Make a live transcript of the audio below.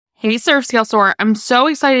Hey, Surf Scale Soar. I'm so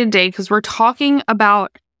excited today because we're talking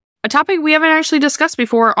about a topic we haven't actually discussed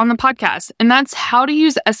before on the podcast, and that's how to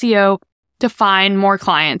use SEO to find more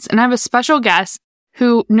clients. And I have a special guest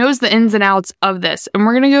who knows the ins and outs of this, and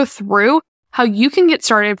we're going to go through how you can get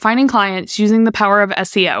started finding clients using the power of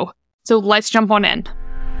SEO. So let's jump on in.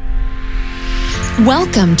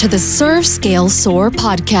 Welcome to the Serve, Scale, Soar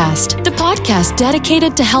podcast, the podcast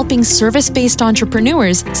dedicated to helping service-based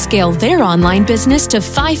entrepreneurs scale their online business to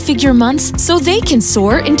 5-figure months so they can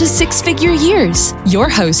soar into 6-figure years. Your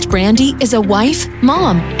host, Brandy, is a wife,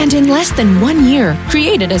 mom, and in less than 1 year,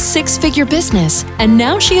 created a 6-figure business. And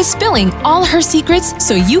now she is spilling all her secrets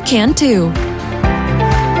so you can too.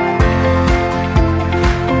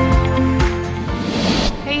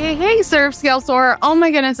 Hey, Surf Scale Soar. Oh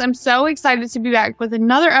my goodness, I'm so excited to be back with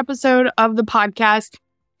another episode of the podcast.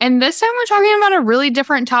 And this time we're talking about a really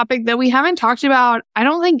different topic that we haven't talked about, I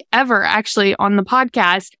don't think ever actually on the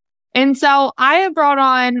podcast. And so I have brought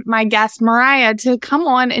on my guest, Mariah, to come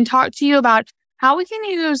on and talk to you about how we can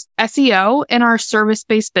use SEO in our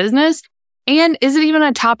service-based business. And is it even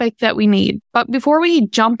a topic that we need? But before we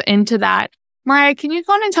jump into that, Mariah, can you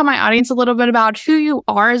go on and tell my audience a little bit about who you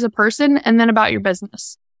are as a person and then about your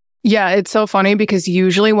business? Yeah, it's so funny because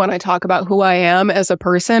usually when I talk about who I am as a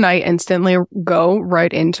person, I instantly go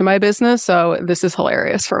right into my business. So this is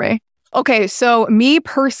hilarious for me. Okay, so me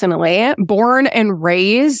personally, born and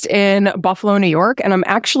raised in Buffalo, New York, and I'm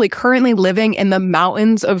actually currently living in the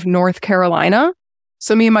mountains of North Carolina.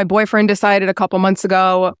 So me and my boyfriend decided a couple months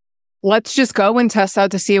ago, let's just go and test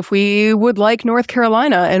out to see if we would like North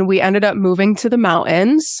Carolina. And we ended up moving to the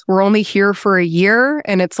mountains. We're only here for a year,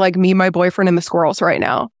 and it's like me, my boyfriend, and the squirrels right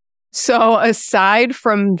now. So aside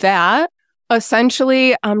from that,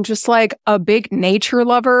 essentially, I'm just like a big nature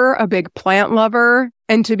lover, a big plant lover.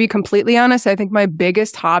 And to be completely honest, I think my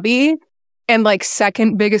biggest hobby and like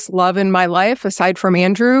second biggest love in my life, aside from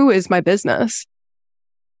Andrew, is my business.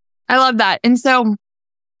 I love that. And so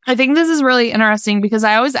I think this is really interesting because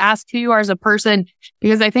I always ask who you are as a person,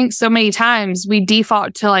 because I think so many times we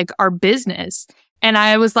default to like our business. And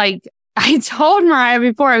I was like, I told Mariah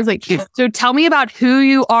before, I was like, so tell me about who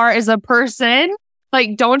you are as a person.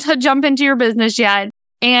 Like, don't jump into your business yet.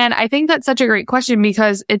 And I think that's such a great question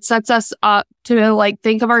because it sets us up to like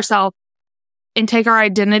think of ourselves and take our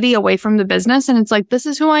identity away from the business. And it's like, this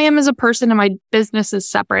is who I am as a person and my business is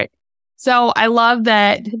separate. So I love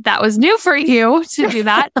that that was new for you to do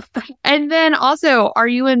that. And then also, are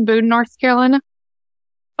you in Boone, North Carolina?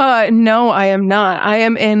 No, I am not. I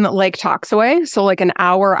am in Lake Toxaway, so like an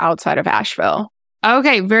hour outside of Asheville.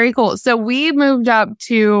 Okay, very cool. So we moved up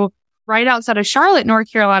to right outside of Charlotte,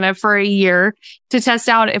 North Carolina for a year to test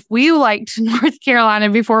out if we liked North Carolina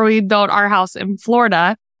before we built our house in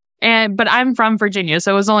Florida. But I'm from Virginia,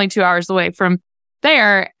 so it was only 2 hours away from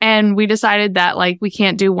there. And we decided that like we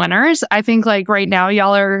can't do winters. I think like right now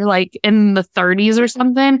y'all are like in the 30s or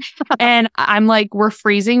something. And I'm like, we're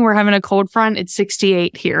freezing. We're having a cold front. It's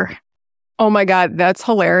 68 here. Oh my God, that's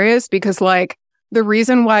hilarious because like the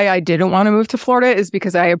reason why I didn't want to move to Florida is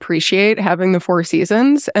because I appreciate having the 4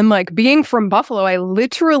 seasons. And like being from Buffalo, I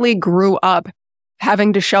literally grew up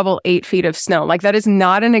having to shovel 8 feet of snow. Like that is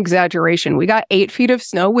not an exaggeration. We got 8 feet of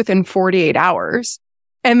snow within 48 hours.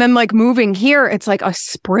 And then like moving here, it's like a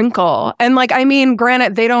sprinkle. And like, I mean,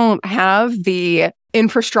 granted, they don't have the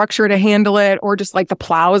infrastructure to handle it or just like the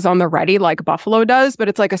plows on the ready like Buffalo does, but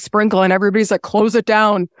it's like a sprinkle and everybody's like, close it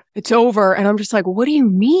down. It's over. And I'm just like, what do you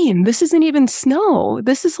mean? This isn't even snow.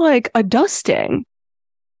 This is like a dusting.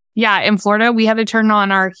 Yeah. In Florida, we had to turn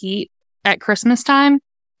on our heat at Christmas time.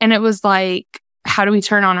 And it was like, how do we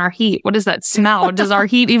turn on our heat? What does that smell? Does our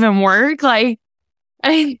heat even work? Like,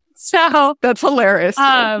 so that's hilarious.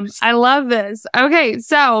 I love this. Okay.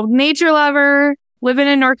 So nature lover, living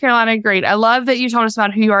in North Carolina. Great. I love that you told us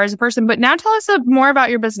about who you are as a person, but now tell us more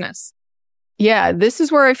about your business. Yeah, this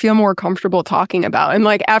is where I feel more comfortable talking about. And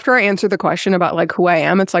like after I answer the question about like who I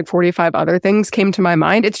am, it's like 45 other things came to my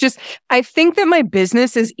mind. It's just, I think that my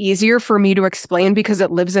business is easier for me to explain because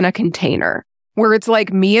it lives in a container. Where it's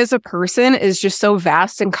like me as a person is just so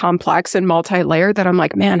vast and complex and multi-layered that I'm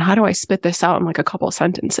like, man, how do I spit this out in like a couple of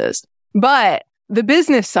sentences? But the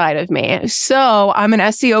business side of me. So I'm an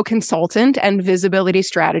SEO consultant and visibility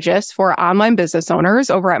strategist for online business owners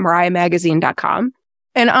over at mariahmagazine.com.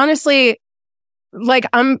 And honestly, like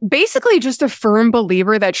I'm basically just a firm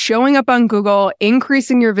believer that showing up on Google,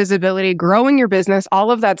 increasing your visibility, growing your business,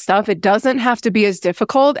 all of that stuff, it doesn't have to be as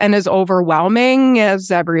difficult and as overwhelming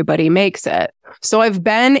as everybody makes it. So I've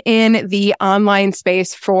been in the online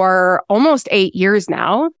space for almost 8 years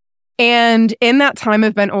now. And in that time,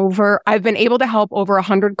 I've been able to help over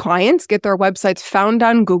 100 clients get their websites found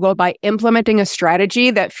on Google by implementing a strategy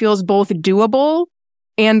that feels both doable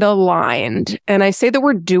and aligned. And I say the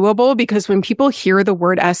word doable because when people hear the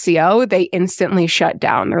word SEO, they instantly shut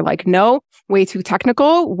down. They're like, no, way too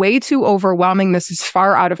technical, way too overwhelming. This is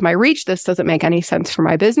far out of my reach. This doesn't make any sense for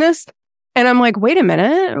my business. And I'm like, wait a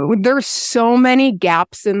minute, there's so many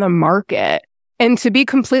gaps in the market. And to be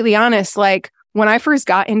completely honest, like, when I first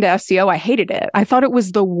got into SEO, I hated it. I thought it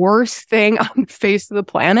was the worst thing on the face of the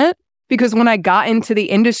planet because when I got into the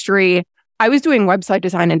industry, I was doing website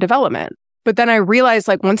design and development. But then I realized,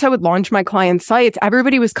 like, once I would launch my client sites,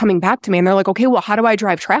 everybody was coming back to me and they're like, okay, well, how do I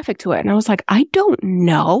drive traffic to it? And I was like, I don't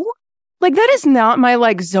know. Like, that is not my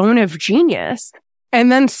like zone of genius.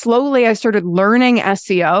 And then slowly I started learning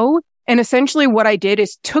SEO. And essentially what I did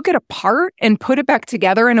is took it apart and put it back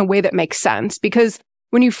together in a way that makes sense. Because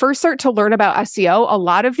when you first start to learn about SEO, a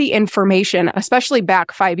lot of the information, especially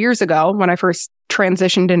back 5 years ago when I first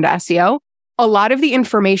transitioned into SEO, a lot of the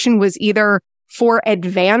information was either for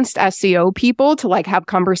advanced SEO people to like have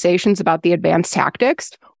conversations about the advanced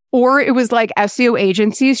tactics, or it was like SEO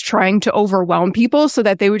agencies trying to overwhelm people so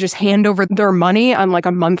that they would just hand over their money on like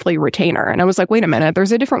a monthly retainer. And I was like, wait a minute,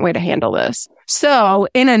 there's a different way to handle this. So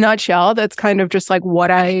in a nutshell, that's kind of just like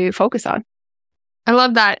what I focus on. I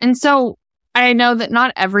love that. And so I know that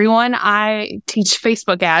not everyone, I teach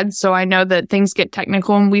Facebook ads, so I know that things get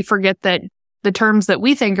technical and we forget that the terms that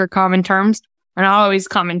we think are common terms are not always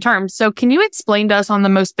common terms. So can you explain to us on the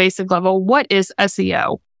most basic level, what is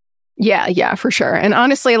SEO? Yeah, for sure. And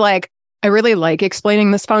honestly, like, I really like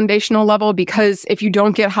explaining this foundational level because if you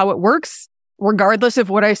don't get how it works, regardless of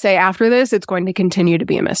what I say after this, it's going to continue to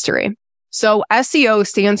be a mystery. So SEO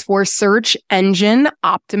stands for search engine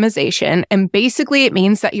optimization. And basically it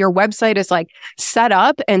means that your website is like set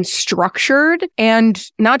up and structured, and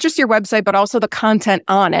not just your website, but also the content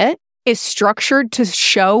on it is structured to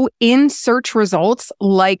show in search results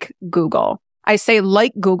like Google. I say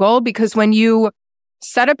like Google because when you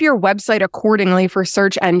set up your website accordingly for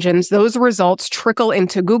search engines, those results trickle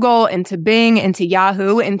into Google, into Bing, into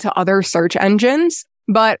Yahoo, into other search engines.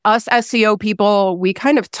 But us SEO people, we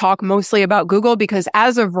kind of talk mostly about Google because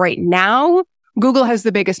as of right now, Google has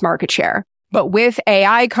the biggest market share. But with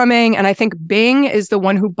AI coming, and I think Bing is the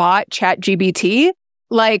one who bought ChatGPT,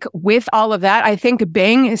 like with all of that, I think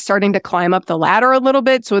Bing is starting to climb up the ladder a little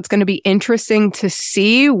bit. So it's going to be interesting to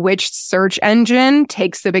see which search engine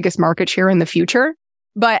takes the biggest market share in the future.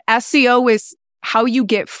 But SEO is how you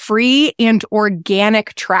get free and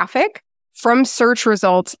organic traffic from search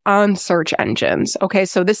results on search engines. Okay,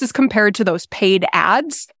 so this is compared to those paid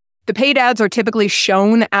ads. The paid ads are typically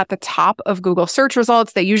shown at the top of Google search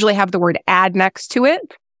results. They usually have the word ad next to it.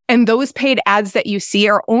 And those paid ads that you see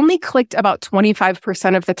are only clicked about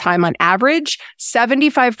 25% of the time on average.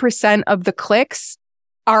 75% of the clicks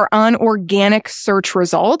are on organic search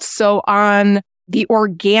results. So on the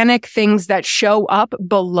organic things that show up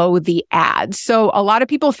below the ads. So a lot of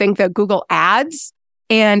people think that Google Ads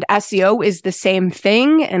and SEO is the same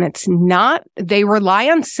thing, and it's not. They rely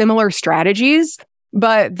on similar strategies,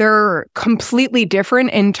 but they're completely different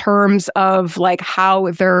in terms of like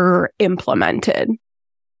how they're implemented.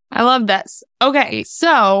 I love this. Okay,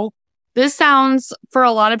 so this sounds, for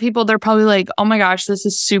a lot of people, they're probably like, oh my gosh, this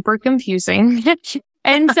is super confusing.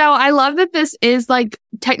 And so I love that this is like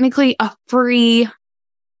technically a free,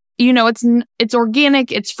 it's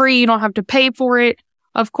organic, it's free, you don't have to pay for it.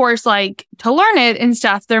 Of course, like to learn it and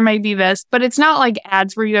stuff, there may be this, but it's not like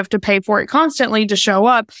ads where you have to pay for it constantly to show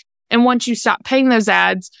up. And once you stop paying those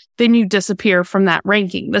ads, then you disappear from that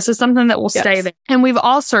ranking. This is something that will stay there. And we've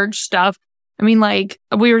all searched stuff. I mean, like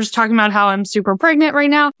we were just talking about how I'm super pregnant right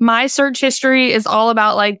now. My search history is all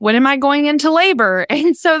about like, when am I going into labor?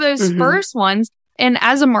 And so those first ones, and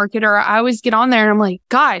as a marketer, I always get on there and I'm like,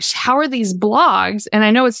 gosh, how are these blogs? And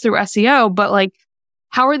I know it's through SEO, but like,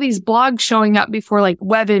 how are these blogs showing up before like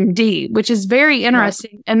WebMD, which is very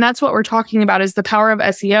interesting. Yep. And that's what we're talking about is the power of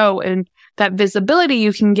SEO and that visibility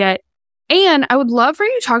you can get. And I would love for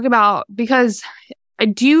you to talk about, because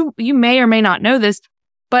you may or may not know this,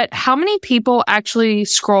 but how many people actually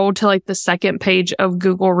scroll to like the second page of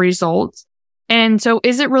Google results? And so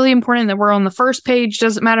is it really important that we're on the first page?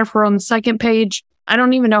 Does it matter if we're on the second page? I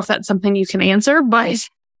don't even know if that's something you can answer, but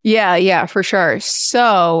yeah, for sure.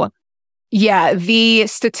 So yeah, the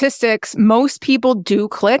statistics, most people do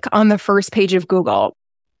click on the first page of Google.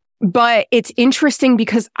 But it's interesting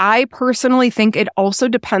because I personally think it also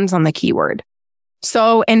depends on the keyword.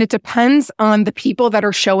 So, and it depends on the people that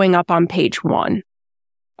are showing up on page one.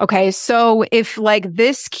 Okay, so if like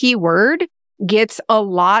this keyword gets a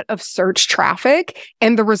lot of search traffic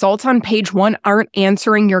and the results on page 1 aren't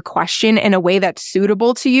answering your question in a way that's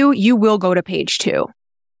suitable to you, you will go to page 2.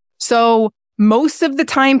 So most of the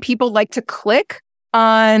time people like to click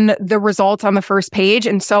on the results on the first page.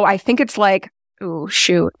 And so I think it's like, oh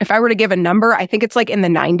shoot, if I were to give a number, I think it's like in the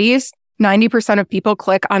 90s. 90% of people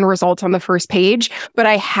click on results on the first page, but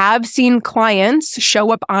I have seen clients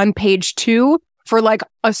show up on page 2 for like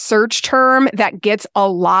a search term that gets a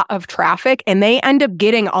lot of traffic, and they end up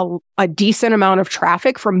getting a decent amount of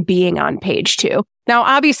traffic from being on page 2. Now,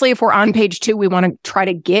 obviously, if we're on page 2, we want to try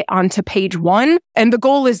to get onto page 1, and the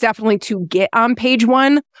goal is definitely to get on page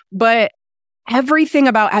 1, but everything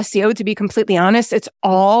about SEO, to be completely honest, it's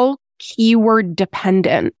all keyword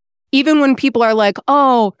dependent. Even when people are like,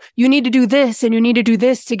 oh, you need to do this and you need to do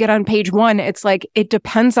this to get on page 1, it's like, it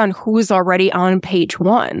depends on who's already on page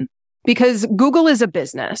 1. Because Google is a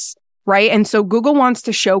business, right? And so Google wants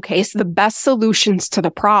to showcase the best solutions to the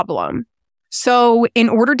problem. So in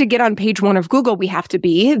order to get on page 1 of Google, we have to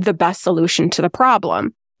be the best solution to the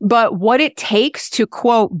problem. But what it takes to,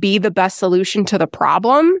 quote, be the best solution to the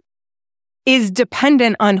problem is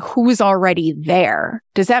dependent on who's already there.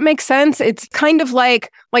 Does that make sense? It's kind of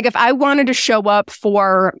like if I wanted to show up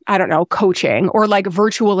for, I don't know, coaching or like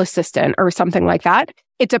virtual assistant or something like that,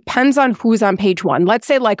 it depends on who's on page 1. Let's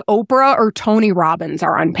say like Oprah or Tony Robbins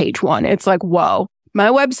are on page 1. It's like, whoa, my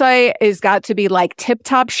website has got to be like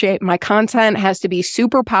tip-top shape. My content has to be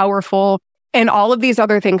super powerful, and all of these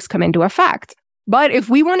other things come into effect. But if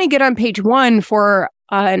we want to get on page 1 for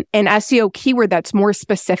an SEO keyword that's more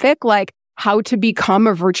specific, like how to become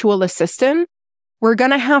a virtual assistant, we're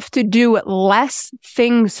going to have to do less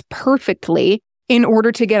things perfectly in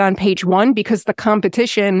order to get on page 1, because the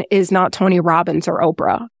competition is not Tony Robbins or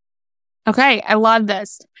Oprah. Okay, I love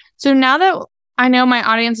this. So now that I know my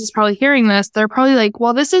audience is probably hearing this, they're probably like,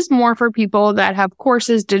 well, this is more for people that have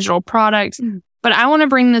courses, digital products. But I want to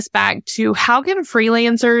bring this back to how can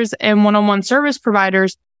freelancers and one-on-one service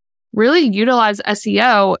providers really utilize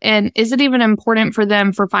SEO, and is it even important for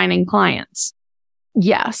them for finding clients?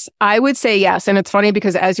 Yes, I would say yes. And it's funny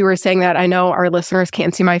because as you were saying that, I know our listeners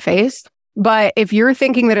can't see my face, but if you're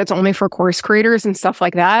thinking that it's only for course creators and stuff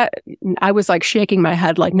like that, I was like shaking my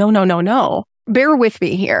head like, no. Bear with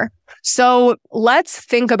me here. So let's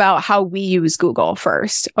think about how we use Google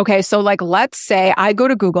first. Okay, so like let's say I go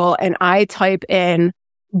to Google and I type in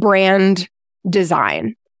brand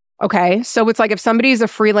design. Okay, so it's like if somebody's a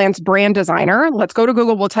freelance brand designer, let's go to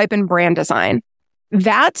Google, we'll type in brand design.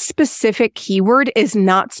 That specific keyword is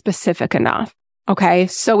not specific enough. Okay,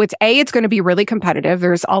 so it's going to be really competitive.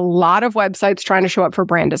 There's a lot of websites trying to show up for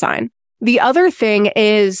brand design. The other thing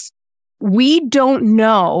is we don't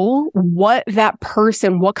know what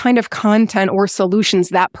kind of content or solutions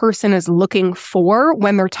that person is looking for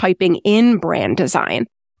when they're typing in brand design.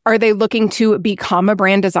 Are they looking to become a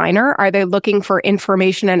brand designer? Are they looking for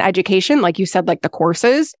information and education? Like you said, like the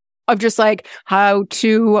courses of just like how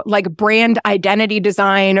to like brand identity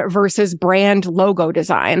design versus brand logo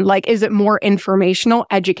design. Like, is it more informational,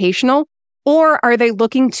 educational? Or are they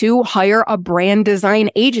looking to hire a brand design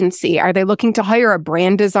agency? Are they looking to hire a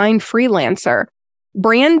brand design freelancer?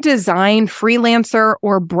 Brand design freelancer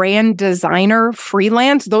or brand designer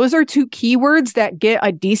freelance, those are 2 keywords that get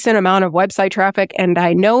a decent amount of website traffic. And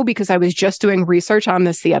I know because I was just doing research on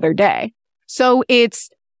this the other day. So it's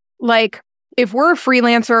like, if we're a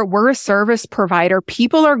freelancer, we're a service provider,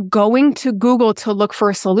 people are going to Google to look for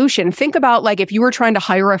a solution. Think about like if you were trying to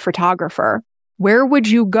hire a photographer, where would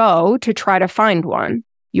you go to try to find one?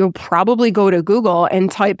 You'll probably go to Google and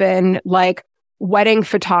type in like wedding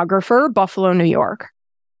photographer, Buffalo, New York.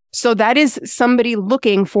 So that is somebody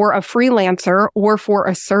looking for a freelancer or for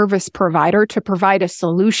a service provider to provide a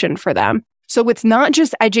solution for them. So it's not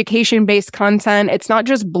just education-based content. It's not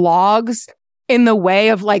just blogs in the way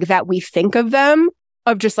of like that we think of them,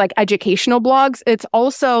 of just like educational blogs. It's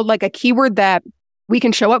also like a keyword that we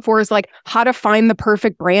can show up for is like how to find the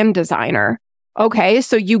perfect brand designer. Okay,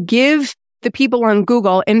 so you give the people on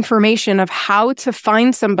Google information of how to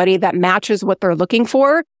find somebody that matches what they're looking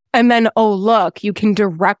for. And then, oh, look, you can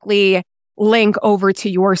directly link over to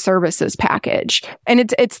your services package.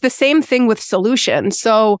 And it's the same thing with solutions.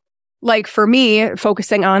 So like for me,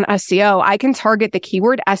 focusing on SEO, I can target the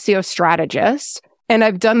keyword SEO strategist. And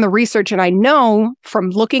I've done the research and I know from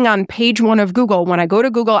looking on page 1 of Google, when I go to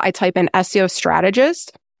Google, I type in SEO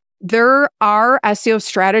strategist. There are SEO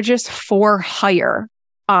strategists for hire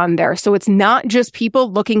on there. So it's not just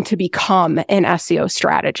people looking to become an SEO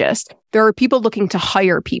strategist. There are people looking to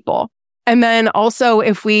hire people. And then also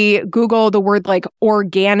if we Google the word like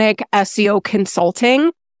organic SEO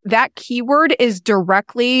consulting, that keyword is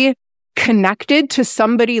directly connected to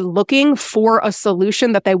somebody looking for a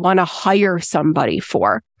solution that they want to hire somebody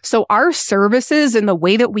for. So our services and the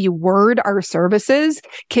way that we word our services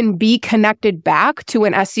can be connected back to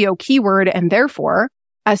an SEO keyword, and therefore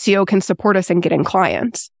SEO can support us in getting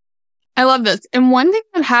clients. I love this. And one thing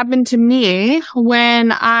that happened to me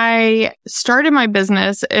when I started my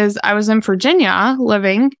business is I was in Virginia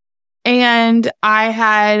living, and I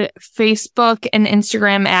had Facebook and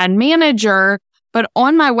Instagram ad manager, but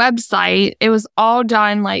on my website, it was all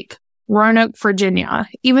done like Roanoke, Virginia,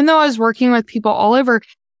 even though I was working with people all over.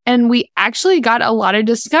 And we actually got a lot of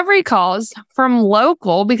discovery calls from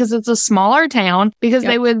local, because it's a smaller town, because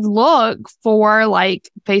they would look for like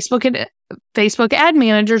Facebook ad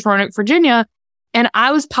managers, Roanoke, Virginia. And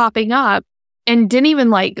I was popping up and didn't even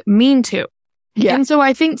like mean to. Yeah. And so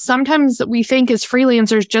I think sometimes we think as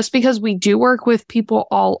freelancers, just because we do work with people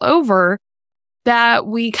all over, that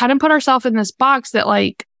we kind of put ourselves in this box that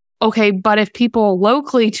like, okay, but if people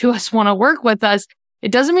locally to us want to work with us,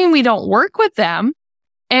 it doesn't mean we don't work with them.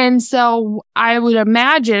 And so I would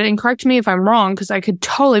imagine, and correct me if I'm wrong, because I could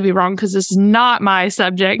totally be wrong, because this is not my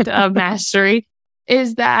subject of mastery,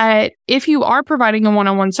 is that if you are providing a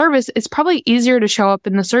one-on-one service, it's probably easier to show up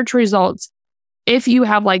in the search results if you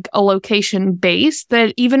have like a location base,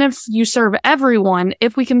 that even if you serve everyone,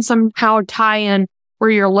 if we can somehow tie in where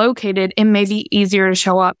you're located, it may be easier to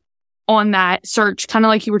show up on that search, kind of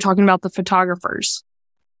like you were talking about the photographers.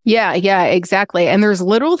 Yeah, exactly. And there's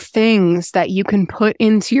little things that you can put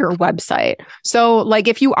into your website. So like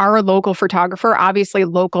if you are a local photographer, obviously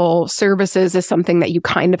local services is something that you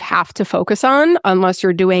kind of have to focus on unless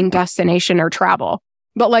you're doing destination or travel.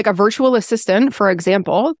 But like a virtual assistant, for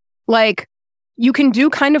example, like you can do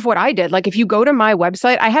kind of what I did. Like if you go to my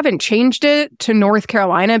website, I haven't changed it to North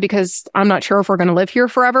Carolina because I'm not sure if we're going to live here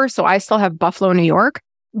forever. So I still have Buffalo, New York.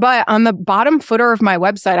 But on the bottom footer of my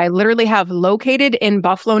website, I literally have located in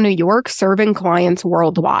Buffalo, New York, serving clients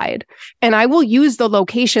worldwide. And I will use the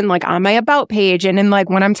location like on my about page and in like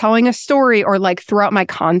when I'm telling a story or like throughout my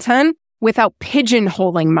content without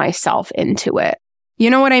pigeonholing myself into it. You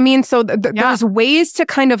know what I mean? So there's ways to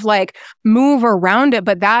kind of like move around it.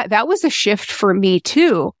 But that was a shift for me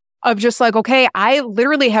too, of just like, okay, I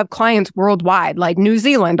literally have clients worldwide, like New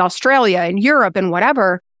Zealand, Australia, and Europe and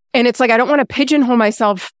whatever. And it's like, I don't want to pigeonhole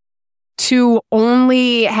myself to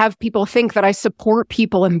only have people think that I support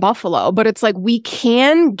people in Buffalo. But it's like, we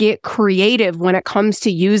can get creative when it comes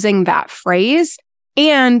to using that phrase.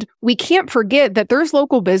 And we can't forget that there's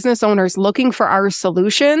local business owners looking for our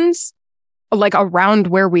solutions like around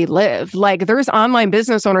where we live. Like there's online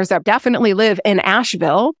business owners that definitely live in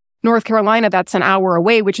Asheville, North Carolina. That's an hour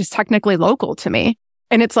away, which is technically local to me.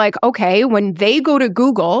 And it's like, okay, when they go to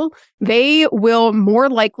Google, they will more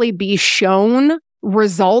likely be shown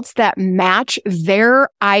results that match their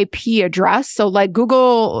IP address. So like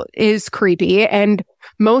Google is creepy, and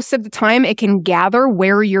most of the time it can gather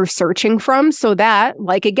where you're searching from so that,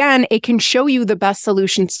 like, again, it can show you the best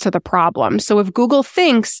solutions to the problem. So if Google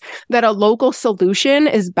thinks that a local solution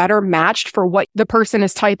is better matched for what the person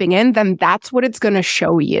is typing in, then that's what it's going to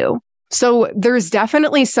show you. So there's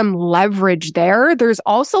definitely some leverage there. There's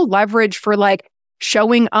also leverage for like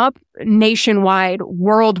showing up nationwide,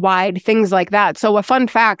 worldwide, things like that. So a fun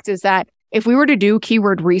fact is that if we were to do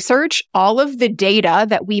keyword research, all of the data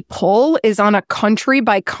that we pull is on a country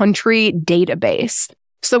by country database.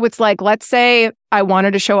 So it's like, let's say I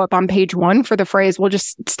wanted to show up on page 1 for the phrase, we'll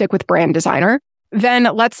just stick with brand designer. Then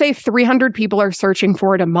let's say 300 people are searching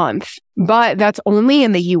for it a month, but that's only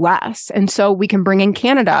in the US. And so we can bring in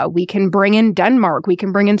Canada, we can bring in Denmark, we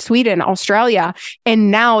can bring in Sweden, Australia.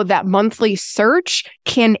 And now that monthly search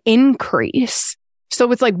can increase.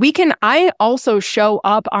 So it's like I also show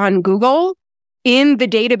up on Google in the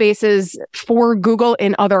databases for Google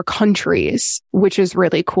in other countries, which is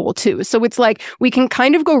really cool too. So it's like we can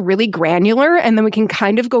kind of go really granular and then we can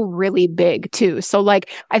kind of go really big too. So like,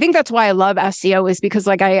 I think that's why I love SEO, is because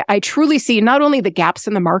like I truly see not only the gaps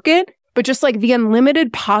in the market, but just like the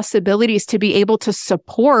unlimited possibilities to be able to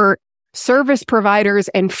support service providers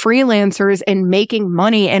and freelancers in making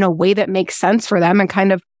money in a way that makes sense for them and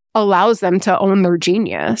kind of allows them to own their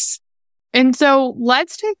genius. And so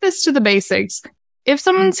let's take this to the basics. If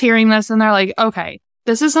someone's hearing this and they're like, okay,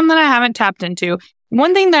 this is something I haven't tapped into.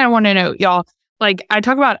 One thing that I want to note, y'all, like I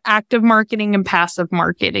talk about active marketing and passive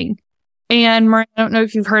marketing. And Mariah, I don't know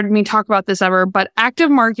if you've heard me talk about this ever, but active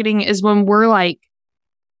marketing is when we're like,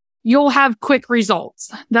 you'll have quick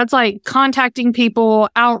results. That's like contacting people,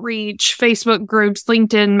 outreach, Facebook groups,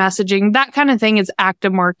 LinkedIn messaging, that kind of thing is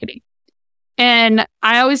active marketing. And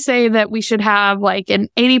I always say that we should have like an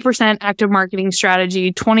 80% active marketing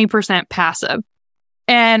strategy, 20% passive.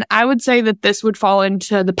 And I would say that this would fall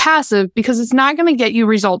into the passive because it's not going to get you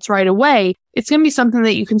results right away. It's going to be something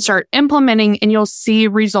that you can start implementing and you'll see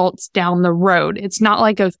results down the road. It's not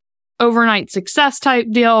like a overnight success type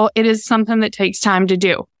deal. It is something that takes time to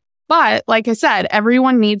do. But like I said,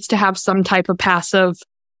 everyone needs to have some type of passive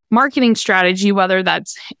marketing strategy, whether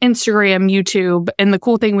that's Instagram, YouTube. And the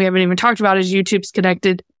cool thing we haven't even talked about is YouTube's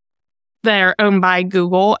connected. They're owned by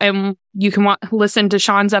Google, and you can listen to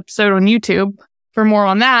Sean's episode on YouTube for more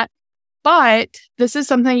on that. But this is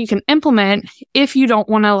something you can implement if you don't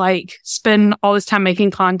want to like spend all this time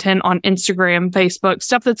making content on Instagram, Facebook,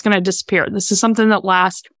 stuff that's going to disappear. This is something that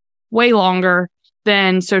lasts way longer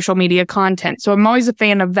than social media content. So I'm always a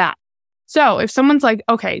fan of that. So if someone's like,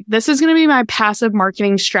 okay, this is going to be my passive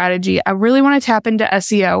marketing strategy, I really want to tap into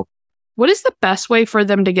SEO. What is the best way for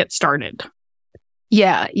them to get started?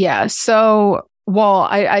 Yeah. So, well,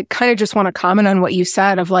 I kind of just want to comment on what you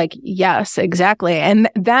said of like, yes, exactly. And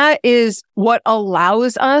that is what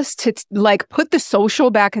allows us to like put the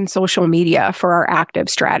social back in social media for our active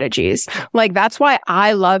strategies. Like that's why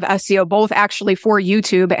I love SEO, both actually for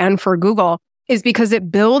YouTube and for Google, is because it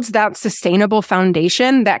builds that sustainable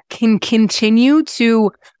foundation that can continue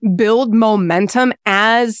to build momentum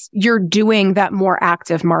as you're doing that more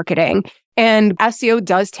active marketing. And SEO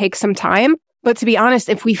does take some time. But to be honest,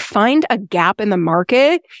 if we find a gap in the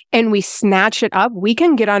market and we snatch it up, we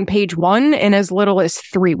can get on page 1 in as little as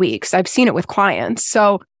 3 weeks. I've seen it with clients.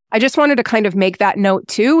 So I just wanted to kind of make that note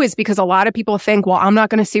too, is because a lot of people think, well, I'm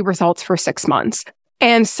not going to see results for 6 months.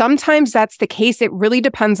 And sometimes that's the case. It really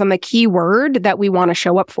depends on the keyword that we want to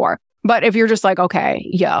show up for. But if you're just like, okay,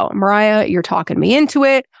 Mariah, you're talking me into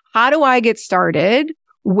it. How do I get started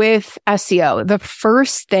with SEO? The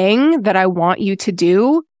first thing that I want you to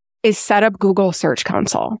do is set up Google Search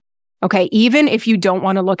Console. Okay. Even if you don't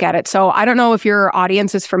want to look at it. So I don't know if your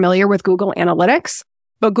audience is familiar with Google Analytics,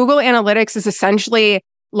 but Google Analytics is essentially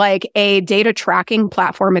like a data tracking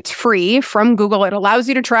platform. It's free from Google. It allows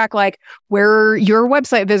you to track like where your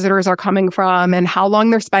website visitors are coming from and how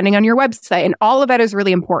long they're spending on your website. And all of that is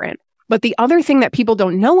really important. But the other thing that people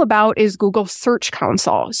don't know about is Google Search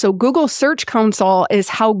Console. So Google Search Console is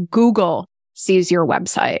how Google sees your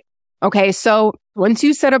website. Okay. So once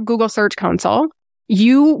you set up Google Search Console,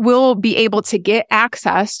 you will be able to get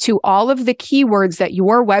access to all of the keywords that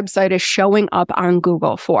your website is showing up on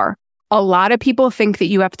Google for. A lot of people think that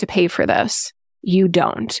you have to pay for this. You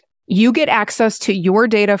don't. You get access to your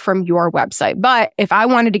data from your website. But if I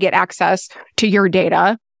wanted to get access to your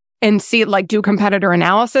data and see like do competitor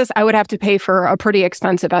analysis, I would have to pay for a pretty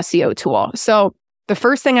expensive SEO tool. So the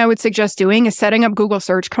first thing I would suggest doing is setting up Google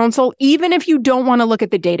Search Console, even if you don't want to look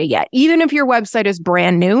at the data yet. Even if your website is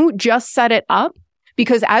brand new, just set it up.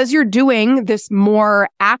 Because as you're doing this more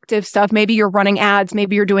active stuff, maybe you're running ads,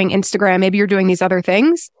 maybe you're doing Instagram, maybe you're doing these other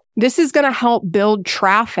things, this is going to help build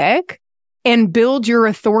traffic and build your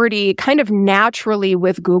authority kind of naturally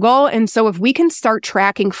with Google. And so if we can start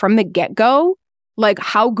tracking from the get-go, like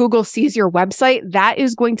how Google sees your website, that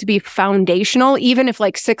is going to be foundational. Even if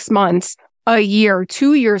like 6 months, a year,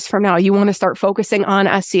 2 years from now, you want to start focusing on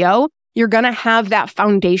SEO, you're going to have that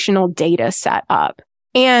foundational data set up.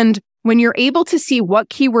 And when you're able to see what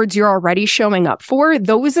keywords you're already showing up for,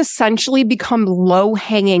 those essentially become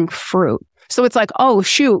low-hanging fruit. So it's like, oh,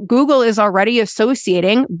 shoot, Google is already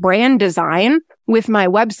associating brand design with my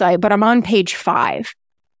website, but I'm on page 5.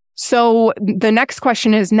 So the next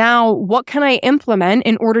question is now, what can I implement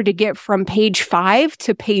in order to get from page 5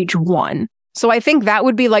 to page 1? So I think that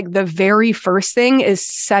would be like the very first thing is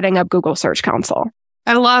setting up Google Search Console.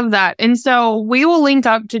 I love that. And so we will link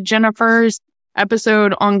up to Jennifer's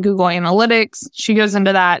episode on Google Analytics. She goes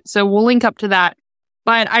into that. So we'll link up to that.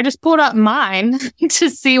 But I just pulled up mine to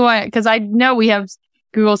see because I know we have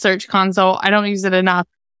Google Search Console. I don't use it enough.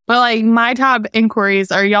 But like my top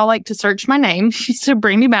inquiries are y'all like to search my name. So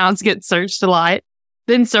Brandy Bounds gets searched a lot.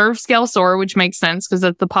 Then Serve, Scale, Soar, which makes sense because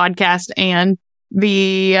that's the podcast and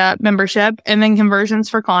the membership. And then Conversions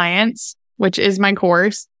for Clients, which is my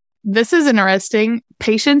course. This is interesting.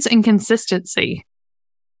 Patience and consistency.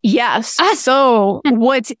 Yes. So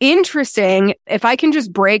what's interesting, if I can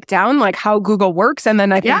just break down like how Google works, and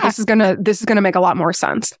then I think this is gonna make a lot more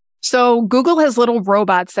sense. So Google has little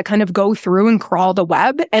robots that kind of go through and crawl the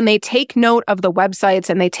web, and they take note of the websites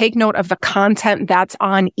and they take note of the content that's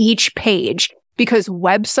on each page, because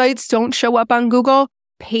websites don't show up on Google,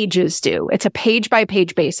 pages do. It's a page by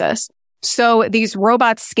page basis. So these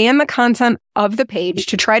robots scan the content of the page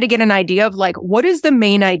to try to get an idea of like, what is the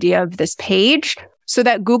main idea of this page, so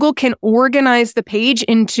that Google can organize the page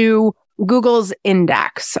into Google's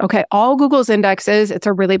index. Okay. All Google's index is, it's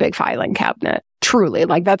a really big filing cabinet. Truly.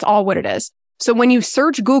 Like that's all what it is. So when you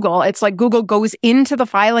search Google, it's like Google goes into the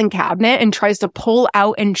filing cabinet and tries to pull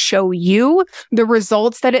out and show you the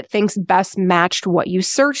results that it thinks best matched what you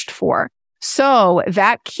searched for. So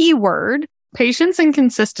that keyword, patience and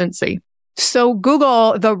consistency. So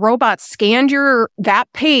Google, the robot scanned that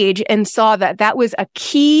page and saw that that was a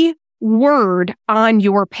key word on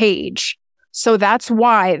your page. So that's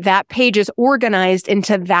why that page is organized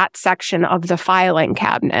into that section of the filing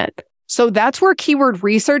cabinet. So that's where keyword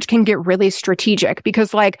research can get really strategic,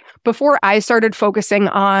 because like before I started focusing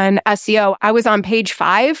on SEO, I was on page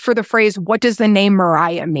 5 for the phrase, what does the name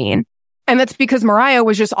Mariah mean? And that's because Mariah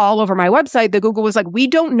was just all over my website that Google was like, we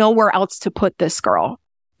don't know where else to put this girl.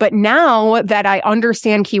 But now that I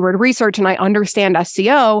understand keyword research and I understand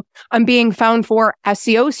SEO, I'm being found for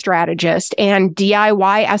SEO strategist and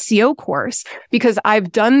DIY SEO course, because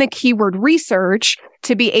I've done the keyword research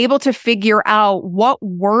to be able to figure out what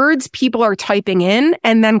words people are typing in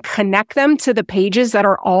and then connect them to the pages that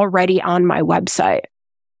are already on my website.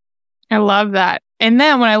 I love that. And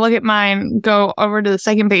then when I look at mine, go over to the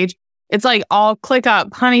second page, it's like all ClickUp,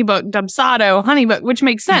 Honeybook, Dubsado, Honeybook, which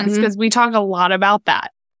makes sense because we talk a lot about that.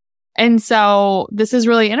 And so this is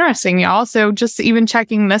really interesting, y'all. So just even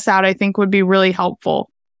checking this out, I think would be really helpful.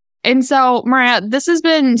 And so, Mariah, this has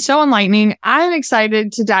been so enlightening. I'm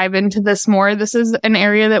excited to dive into this more. This is an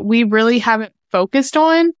area that we really haven't focused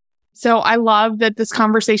on. So I love that this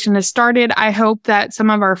conversation has started. I hope that some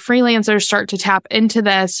of our freelancers start to tap into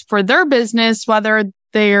this for their business, whether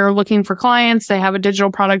they're looking for clients, they have a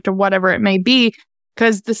digital product or whatever it may be,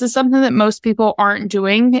 because this is something that most people aren't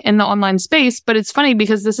doing in the online space. But it's funny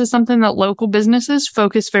because this is something that local businesses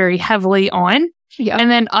focus very heavily on. Yeah.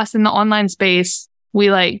 And then us in the online space,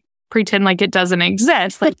 we like pretend like it doesn't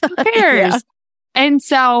exist. Like, who cares? Yeah. And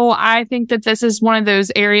so I think that this is one of those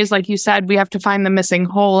areas, like you said, we have to find the missing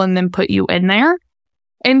hole and then put you in there.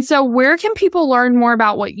 And so where can people learn more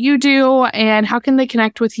about what you do and how can they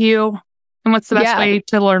connect with you? And what's the best way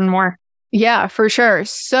to learn more? Yeah, for sure.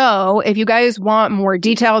 So if you guys want more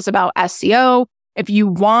details about SEO, if you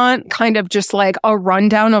want kind of just like a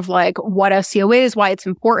rundown of like what SEO is, why it's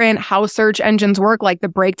important, how search engines work, like the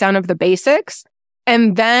breakdown of the basics,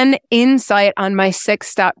 and then insight on my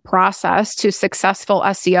 6-step process to successful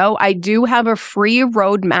SEO, I do have a free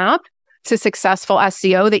roadmap to successful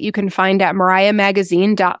SEO that you can find at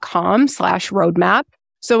mariahmagazine.com/roadmap.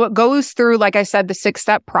 So it goes through, like I said, the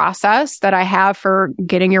 6-step process that I have for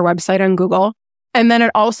getting your website on Google. And then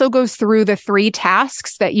it also goes through the 3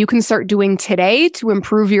 tasks that you can start doing today to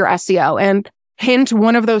improve your SEO. And hint,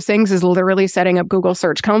 one of those things is literally setting up Google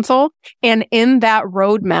Search Console. And in that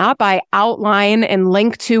roadmap, I outline and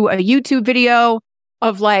link to a YouTube video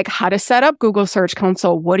of like how to set up Google Search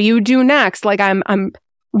Console. What do you do next? Like I'm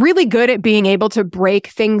really good at being able to break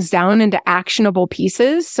things down into actionable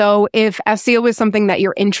pieces. So if SEO is something that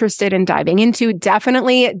you're interested in diving into,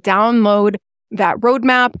 definitely download that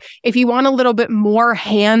roadmap. If you want a little bit more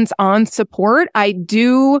hands-on support, I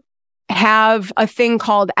do have a thing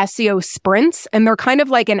called SEO sprints, and they're kind of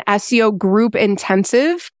like an SEO group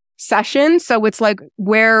intensive session. So it's like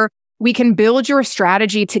where we can build your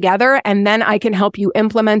strategy together and then I can help you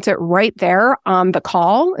implement it right there on the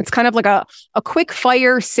call. It's kind of like a quick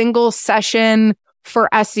fire single session for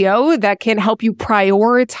SEO that can help you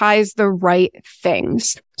prioritize the right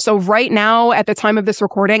things. So right now, at the time of this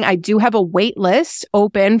recording, I do have a wait list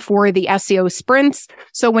open for the SEO sprints.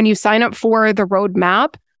 So when you sign up for the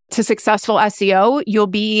roadmap to successful SEO, you'll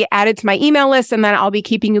be added to my email list, and then I'll be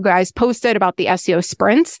keeping you guys posted about the SEO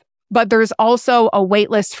sprints. But there's also a wait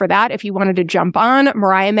list for that if you wanted to jump on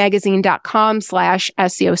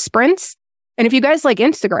mariahmagazine.com/SEO sprints. And if you guys like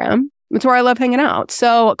Instagram, that's where I love hanging out.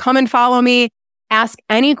 So come and follow me. Ask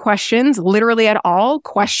any questions, literally at all.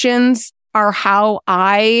 Questions are how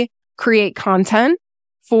I create content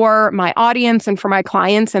for my audience and for my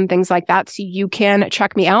clients and things like that. So you can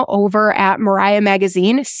check me out over at Mariah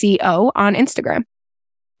Magazine CO on Instagram.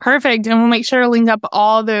 Perfect. And we'll make sure to link up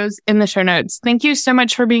all those in the show notes. Thank you so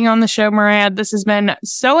much for being on the show, Mariah. This has been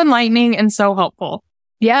so enlightening and so helpful.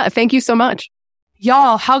 Yeah, thank you so much.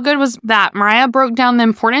 Y'all, how good was that? Mariah broke down the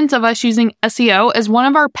importance of us using SEO as one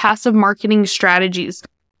of our passive marketing strategies.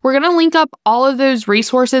 We're going to link up all of those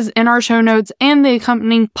resources in our show notes and the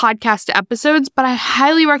accompanying podcast episodes, but I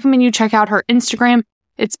highly recommend you check out her Instagram.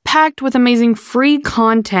 It's packed with amazing free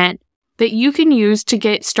content that you can use to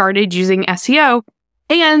get started using SEO.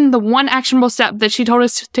 And the one actionable step that she told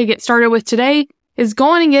us to get started with today is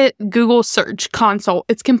going to get Google Search Console.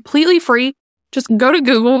 It's completely free. Just go to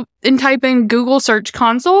Google and type in Google Search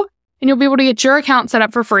Console, and you'll be able to get your account set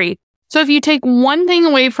up for free. So if you take one thing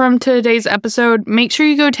away from today's episode, make sure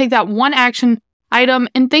you go take that one action, item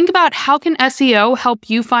and think about how can SEO help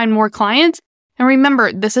you find more clients. And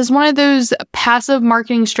remember, this is one of those passive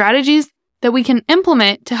marketing strategies that we can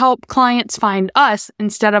implement to help clients find us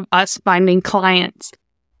instead of us finding clients.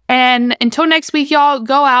 And until next week, y'all,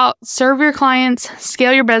 go out, serve your clients,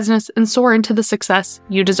 scale your business, and soar into the success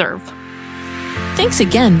you deserve. Thanks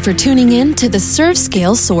again for tuning in to the Serve,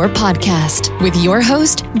 Scale, Soar podcast with your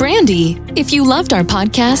host, Brandy. If you loved our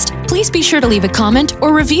podcast, please be sure to leave a comment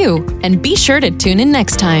or review, and be sure to tune in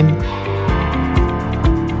next time.